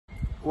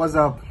What's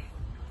up?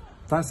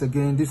 Thanks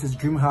again. This is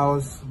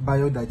Dreamhouse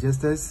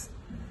Biodigesters,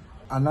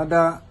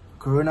 another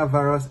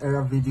coronavirus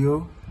era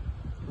video.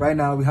 Right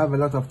now we have a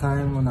lot of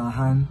time on our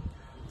hand,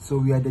 so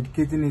we are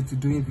dedicating it to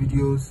doing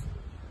videos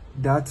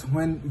that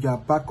when you are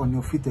back on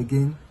your feet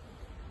again,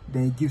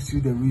 then it gives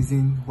you the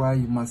reason why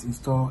you must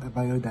install a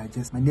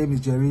biodigester. My name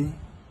is Jerry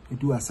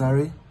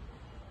Adu-Asare,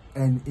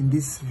 and in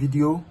this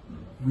video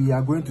we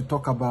are going to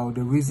talk about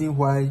the reason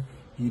why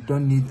you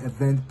don't need a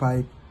vent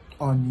pipe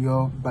on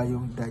your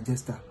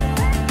biodigester.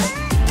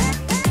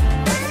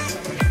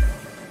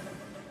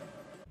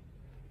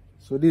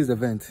 So this is the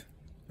vent,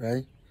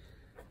 right?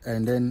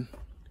 And then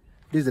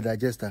this is the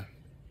digester.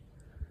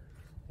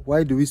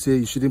 Why do we say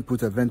you shouldn't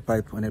put a vent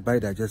pipe on a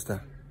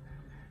biodigester?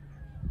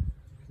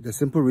 The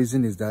simple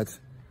reason is that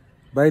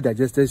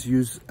biodigesters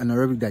use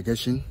anaerobic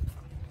digestion,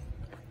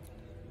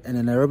 and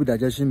anaerobic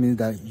digestion means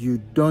that you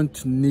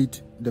don't need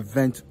the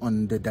vent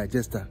on the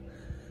digester,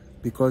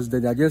 because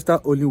the digester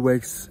only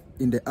works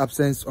in the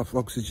absence of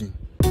oxygen.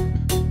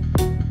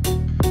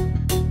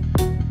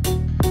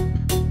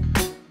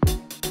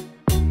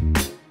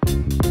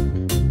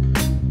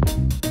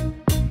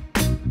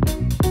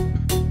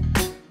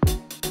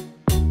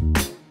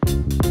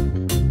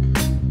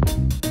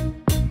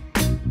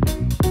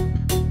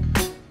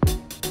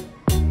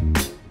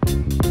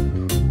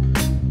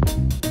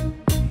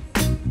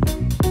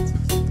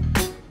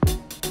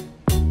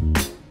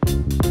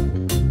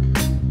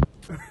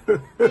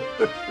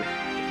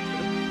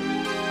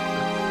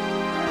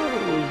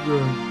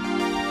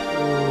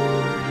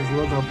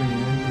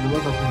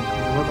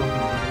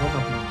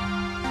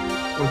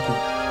 Okay,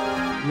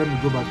 let me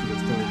go back to the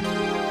story.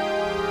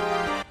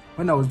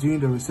 When I was doing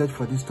the research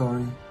for this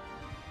story,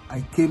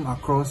 I came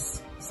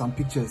across some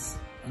pictures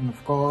and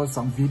of course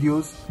some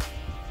videos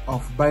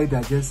of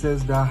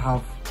biodigesters that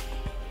have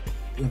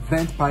a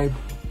vent pipe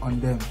on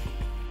them.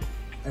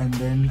 And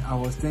then I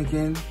was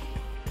thinking,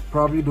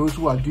 probably those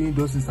who are doing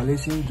those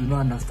installations do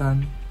not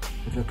understand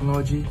the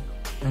technology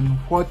and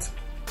what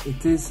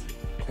it is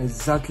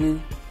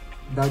exactly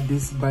that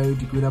this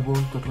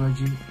biodegradable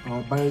technology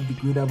or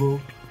biodegradable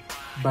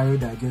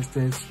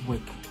biodigesters work.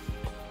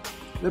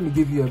 Let me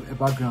give you a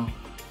background.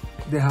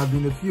 There have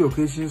been a few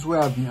occasions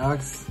where I've been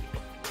asked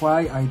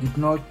why I did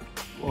not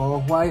or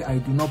why I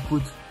do not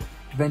put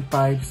vent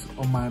pipes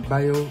on my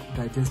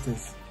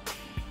biodigesters,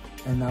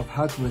 and I've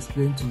had to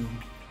explain to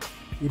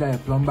either a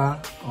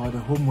plumber or the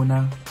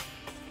homeowner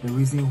the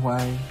reason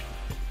why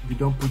we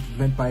don't put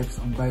vent pipes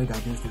on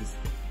biodigesters.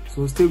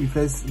 So stay with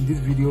us in this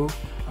video.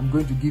 I'm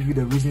going to give you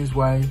the reasons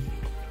why.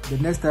 The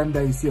next time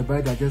that you see a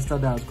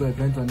biodigester that has got a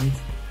vent on it,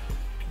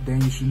 then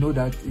you should know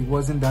that it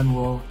wasn't done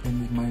well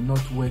and it might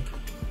not work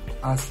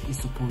as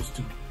it's supposed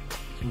to.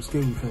 So stay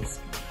with us.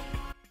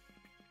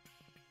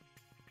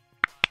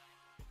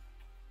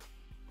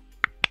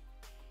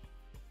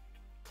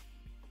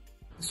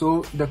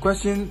 So the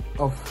question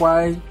of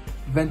why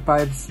vent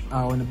pipes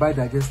are on the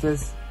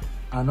biodigesters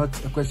are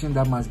not a question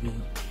that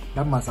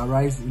must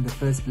arise in the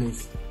first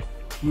place.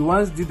 We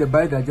once did the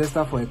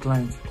biodigester for a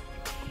client.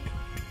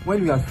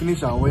 When we had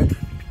finished our work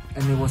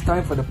and it was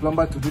time for the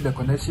plumber to do the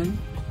connection,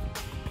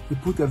 he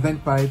put a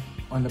vent pipe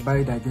on the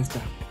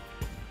biodigester.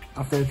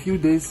 After a few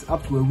days,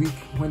 up to a week,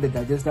 when the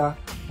digester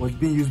was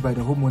being used by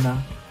the homeowner,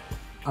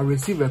 I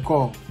received a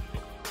call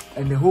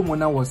and the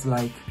homeowner was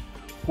like,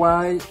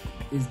 why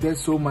is there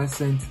so much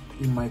scent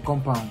in my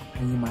compound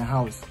and in my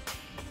house?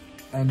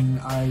 And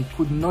I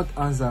could not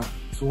answer.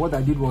 So what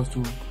I did was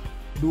to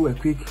do a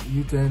quick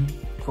U-turn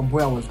from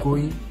where I was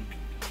going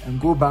and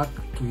go back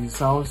to his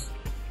house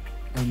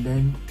and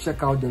then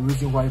check out the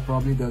reason why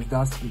probably there was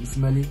that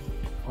smelly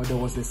or there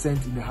was a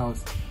scent in the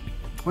house.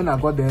 When I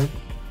got there,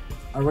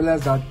 I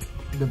realized that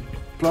the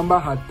plumber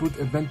had put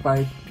a vent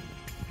pipe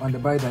on the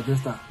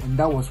biodigester, and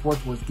that was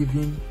what was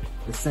giving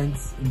the scent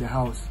in the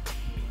house.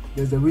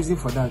 There's a reason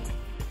for that,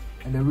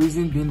 and the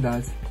reason being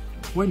that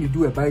when you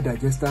do a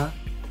biodigester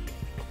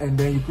and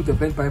then you put a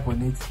vent pipe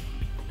on it,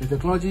 the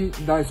technology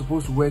that is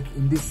supposed to work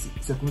in this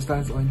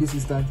circumstance or in this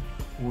instance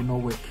will not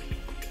work.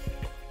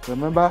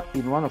 Remember,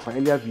 in one of our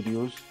earlier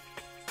videos,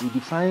 we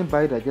defined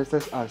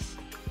biodigesters as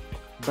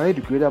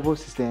biodegradable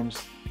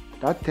systems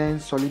that turn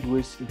solid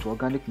waste into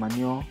organic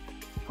manure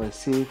for a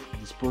safe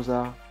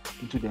disposal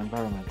into the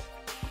environment.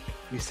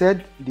 We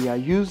said they are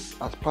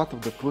used as part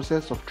of the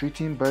process of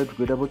treating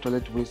biodegradable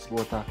toilet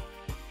wastewater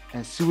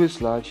and sewage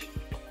sludge,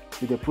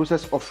 with the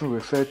process often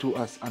referred to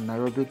as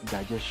anaerobic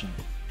digestion.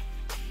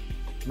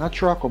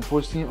 Natural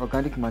composting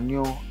organic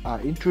manure are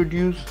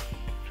introduced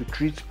to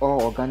treat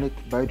all organic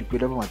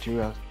biodegradable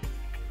materials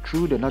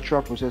through the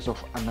natural process of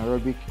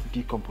anaerobic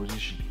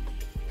decomposition.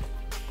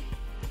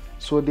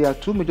 So there are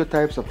two major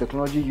types of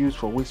technology used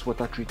for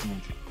wastewater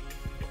treatment.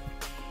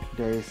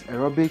 There is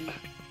aerobic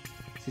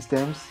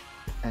systems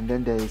and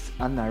then there is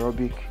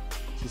anaerobic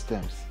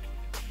systems.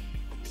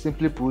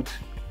 Simply put,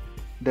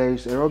 there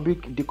is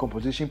aerobic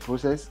decomposition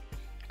process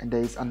and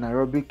there is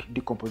anaerobic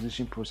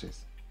decomposition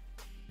process.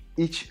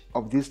 Each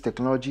of these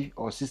technology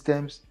or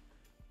systems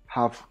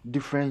have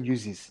different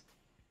uses.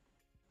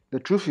 The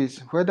truth is,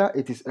 whether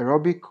it is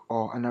aerobic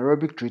or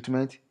anaerobic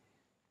treatment,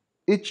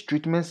 each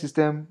treatment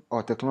system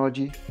or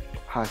technology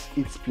has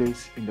its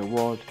place in the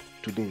world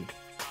today,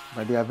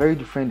 but they are very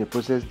different in the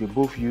process they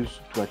both use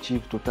to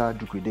achieve total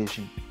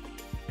degradation,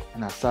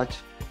 and as such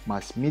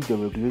must meet the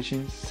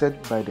regulations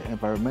set by the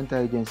environmental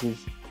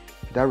agencies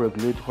that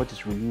regulate what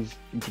is released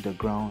into the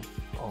ground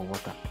or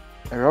water.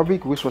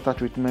 Aerobic wastewater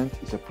treatment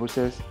is a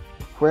process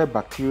where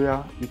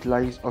bacteria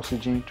utilize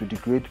oxygen to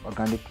degrade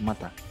organic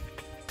matter,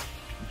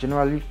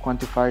 generally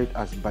quantified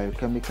as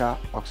biochemical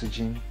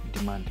oxygen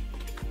demand.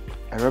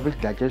 Aerobic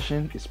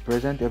digestion is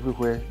present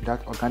everywhere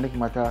that organic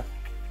matter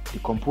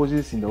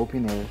decomposes in the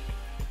open air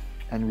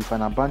and with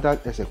an abundant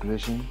air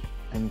circulation,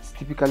 and it's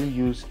typically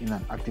used in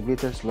an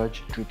activated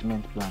sludge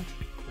treatment plant.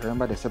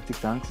 Remember the septic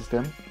tank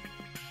system?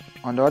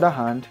 On the other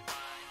hand,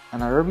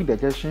 anaerobic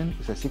digestion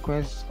is a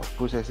sequence of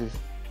processes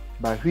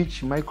by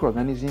which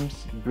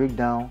microorganisms break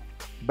down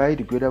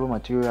biodegradable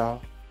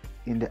material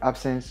in the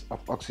absence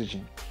of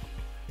oxygen.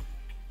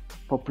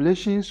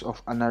 Populations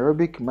of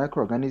anaerobic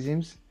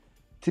microorganisms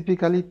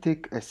typically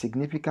take a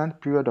significant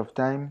period of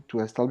time to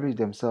establish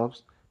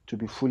themselves to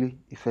be fully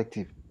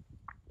effective.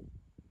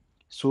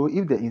 So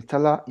if the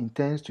installer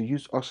intends to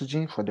use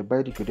oxygen for the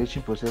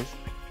biodegradation process,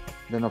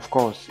 then of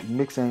course it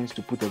makes sense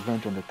to put a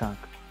vent on the tank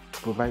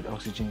to provide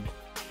oxygen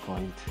for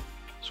it.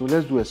 So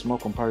let's do a small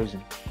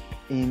comparison.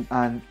 In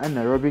an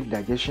anaerobic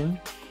digestion,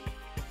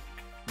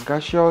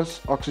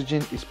 gaseous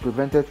oxygen is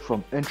prevented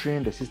from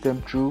entering the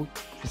system through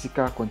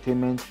physical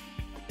containment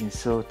in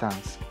sealed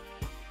tanks.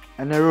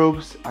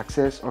 Anaerobes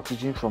access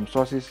oxygen from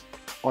sources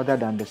other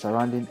than the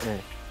surrounding air.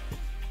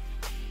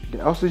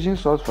 The oxygen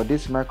source for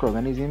these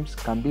microorganisms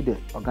can be the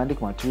organic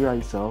material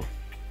itself,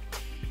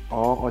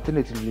 or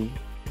alternatively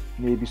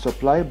may be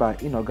supplied by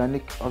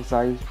inorganic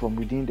oxides from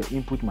within the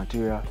input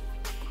material,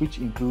 which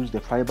includes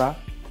the fiber,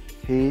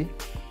 hay,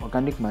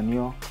 organic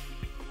manure,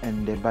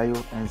 and the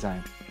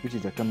bioenzyme, which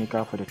is the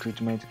chemical for the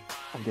treatment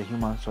of the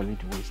human solid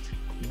waste.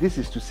 This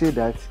is to say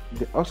that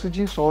the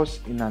oxygen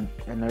source in an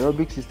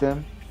anaerobic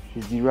system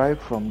is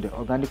derived from the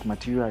organic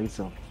material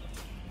itself.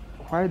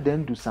 Why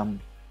then do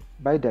some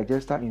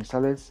biodigester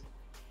installers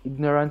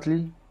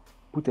ignorantly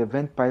put a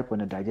vent pipe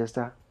on a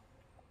digester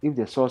if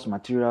the source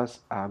materials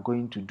are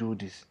going to do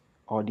this,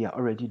 or they are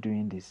already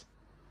doing this?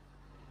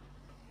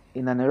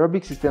 In an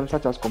aerobic system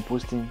such as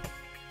composting,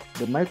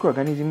 the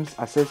microorganisms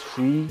access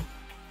free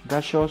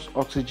gaseous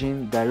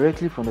oxygen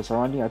directly from the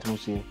surrounding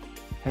atmosphere,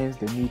 hence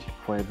the need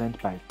for a vent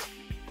pipe.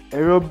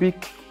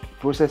 Aerobic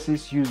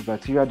processes use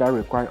bacteria that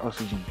require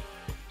oxygen,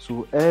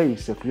 so air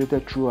is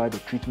circulated throughout the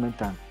treatment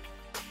tank.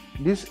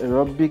 These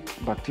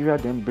aerobic bacteria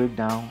then break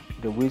down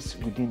the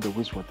waste within the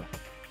wastewater.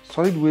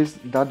 Solid waste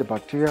that the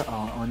bacteria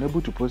are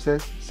unable to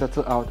process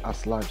settle out as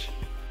sludge,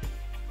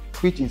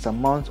 which in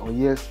some months or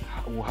years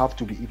will have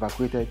to be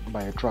evacuated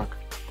by a truck.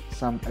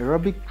 Some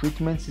aerobic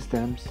treatment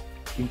systems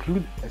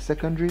include a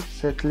secondary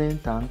settling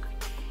tank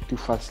to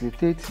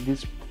facilitate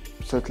this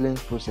settling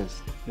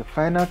process. The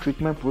final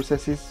treatment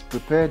processes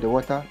prepare the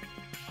water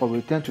for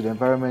return to the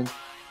environment,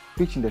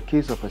 which in the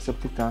case of a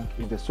septic tank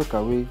is the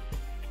soakaway,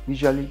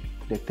 usually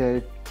the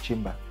third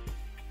chamber.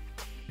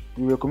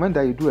 We recommend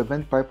that you do a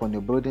vent pipe on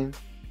your building,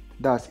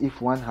 that's if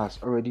one has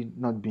already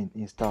not been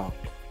installed.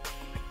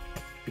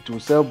 It will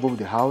serve both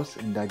the house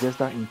and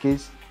digester in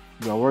case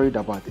you are worried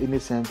about any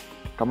scent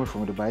coming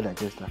from the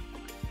biodigester,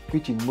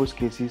 which in most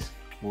cases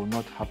will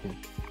not happen.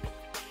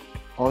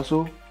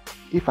 Also,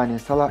 if an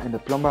installer and the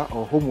plumber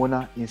or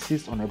homeowner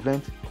insist on a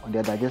vent on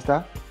their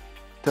digester,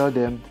 tell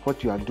them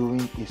what you are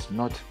doing is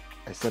not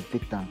a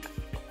septic tank.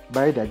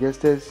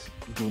 Biodigesters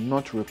do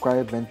not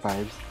require vent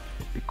pipes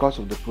because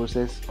of the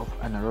process of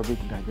anaerobic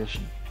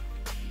digestion.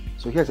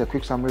 So here's a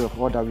quick summary of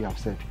all that we have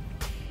said.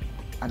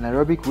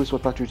 Anaerobic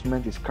wastewater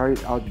treatment is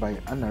carried out by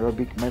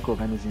anaerobic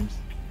microorganisms,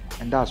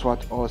 and that's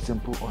what all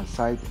simple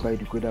on-site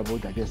biodegradable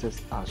digesters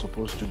are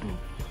supposed to do.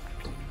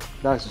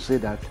 That's to say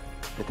that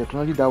the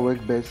technology that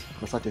works best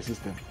for such a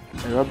system.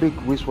 Aerobic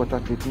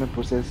wastewater treatment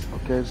process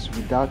occurs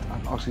without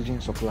an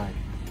oxygen supply.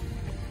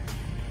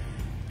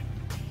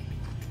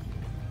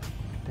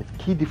 The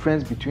key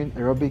difference between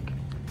aerobic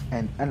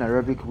and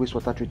anaerobic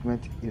wastewater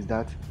treatment is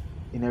that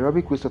in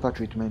aerobic wastewater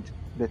treatment,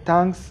 the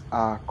tanks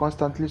are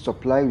constantly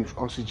supplied with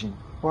oxygen,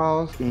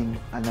 whilst in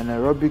an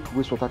anaerobic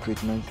wastewater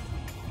treatment,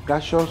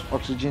 gaseous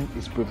oxygen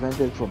is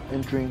prevented from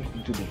entering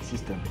into the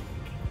system.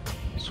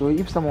 So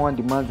if someone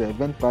demands that a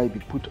vent pipe be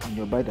put on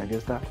your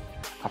biodigester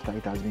after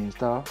it has been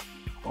installed,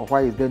 or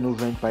why is there no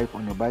vent pipe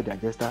on your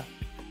biodigester,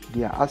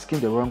 they are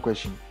asking the wrong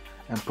question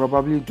and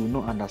probably do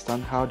not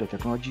understand how the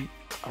technology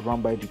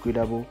around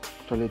biodegradable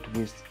toilet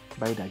waste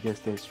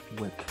biodigesters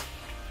work.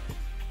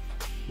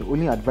 The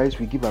only advice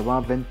we give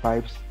around vent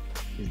pipes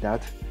is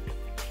that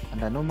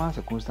under normal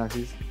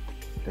circumstances,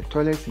 the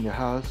toilets in the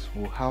house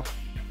will have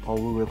or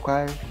will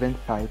require vent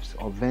pipes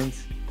or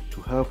vents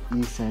to help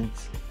ease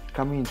scents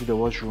coming into the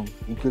washroom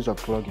in case of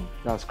clogging.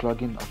 That's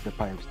clogging of the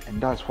pipes,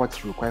 and that's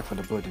what's required for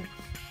the building.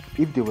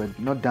 If they were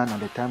not done at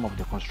the time of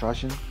the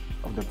construction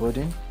of the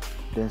building,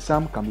 then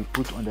some can be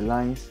put on the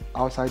lines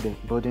outside the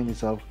building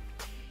itself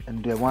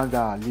and the ones that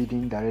are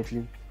leading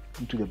directly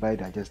into the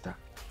biodigester,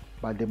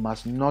 but they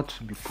must not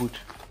be put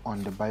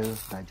on the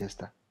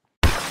biodigester.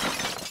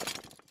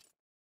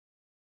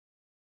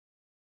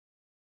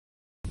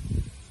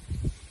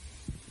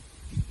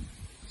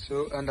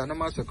 So under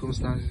normal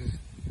circumstances,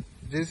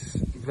 this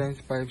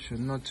vent pipe should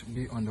not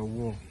be on the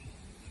wall.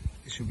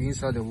 It should be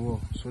inside the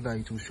wall so that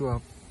it will show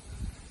up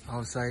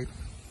outside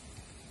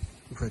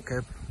with a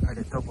cap at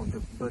the top of the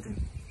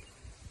building.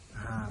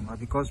 But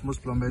because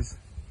most plumbers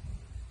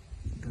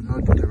do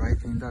not do the right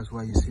thing, that's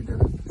why you see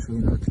them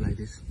showing out like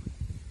this.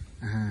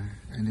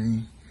 And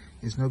then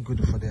it's not good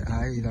for the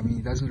eye. I mean,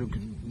 it doesn't look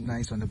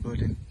nice on the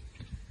building,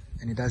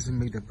 and it doesn't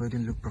make the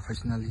building look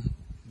professionally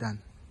done.